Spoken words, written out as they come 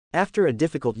After a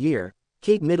difficult year,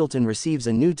 Kate Middleton receives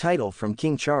a new title from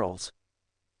King Charles.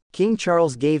 King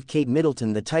Charles gave Kate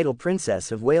Middleton the title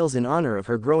Princess of Wales in honor of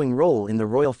her growing role in the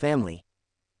royal family.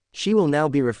 She will now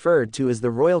be referred to as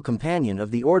the Royal Companion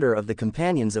of the Order of the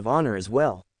Companions of Honor as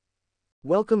well.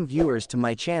 Welcome viewers to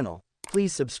my channel.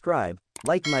 Please subscribe,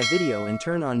 like my video and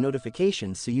turn on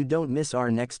notifications so you don't miss our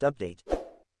next update.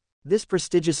 This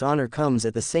prestigious honor comes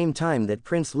at the same time that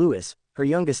Prince Louis, her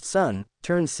youngest son,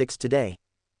 turns 6 today.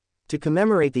 To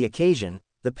commemorate the occasion,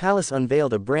 the palace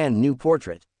unveiled a brand new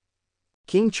portrait.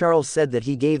 King Charles said that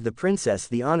he gave the princess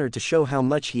the honor to show how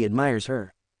much he admires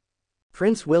her.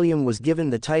 Prince William was given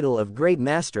the title of Great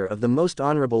Master of the Most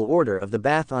Honorable Order of the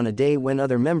Bath on a day when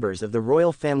other members of the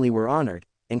royal family were honored,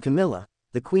 and Camilla,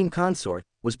 the Queen Consort,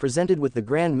 was presented with the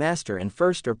Grand Master and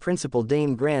First or Principal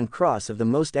Dame Grand Cross of the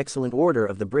Most Excellent Order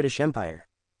of the British Empire.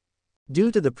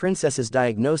 Due to the princess's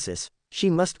diagnosis, she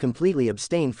must completely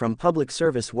abstain from public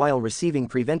service while receiving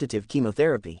preventative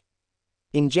chemotherapy.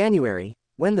 In January,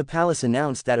 when the palace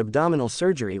announced that abdominal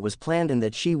surgery was planned and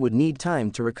that she would need time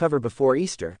to recover before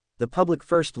Easter, the public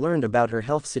first learned about her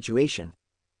health situation.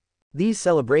 These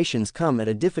celebrations come at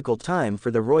a difficult time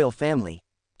for the royal family.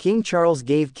 King Charles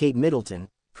gave Kate Middleton,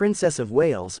 Princess of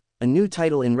Wales, a new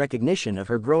title in recognition of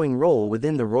her growing role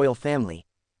within the royal family.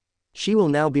 She will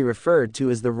now be referred to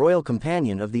as the Royal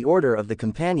Companion of the Order of the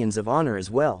Companions of Honor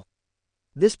as well.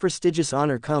 This prestigious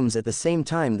honor comes at the same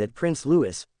time that Prince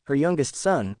Louis, her youngest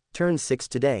son, turns 6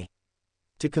 today.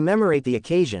 To commemorate the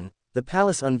occasion, the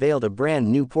palace unveiled a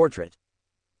brand new portrait.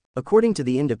 According to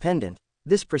The Independent,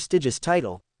 this prestigious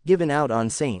title, given out on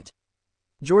St.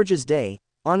 George's Day,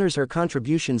 honors her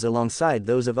contributions alongside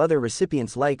those of other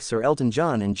recipients like Sir Elton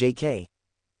John and J.K.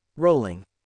 Rowling.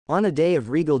 On a day of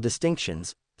regal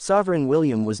distinctions, Sovereign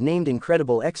William was named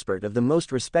Incredible Expert of the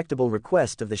Most Respectable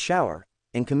Request of the Shower,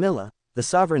 and Camilla, the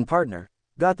sovereign partner,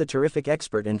 got the Terrific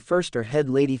Expert and First or Head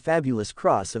Lady Fabulous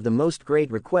Cross of the Most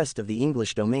Great Request of the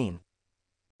English Domain.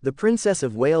 The Princess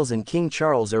of Wales and King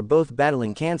Charles are both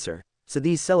battling cancer, so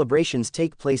these celebrations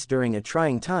take place during a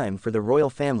trying time for the royal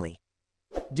family.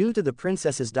 Due to the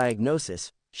princess's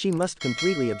diagnosis, she must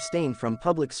completely abstain from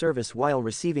public service while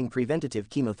receiving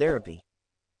preventative chemotherapy.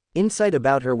 Insight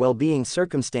about her well-being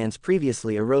circumstance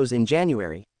previously arose in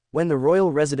January, when the royal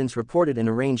residence reported an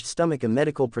arranged stomach a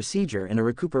medical procedure and a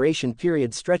recuperation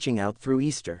period stretching out through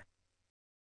Easter.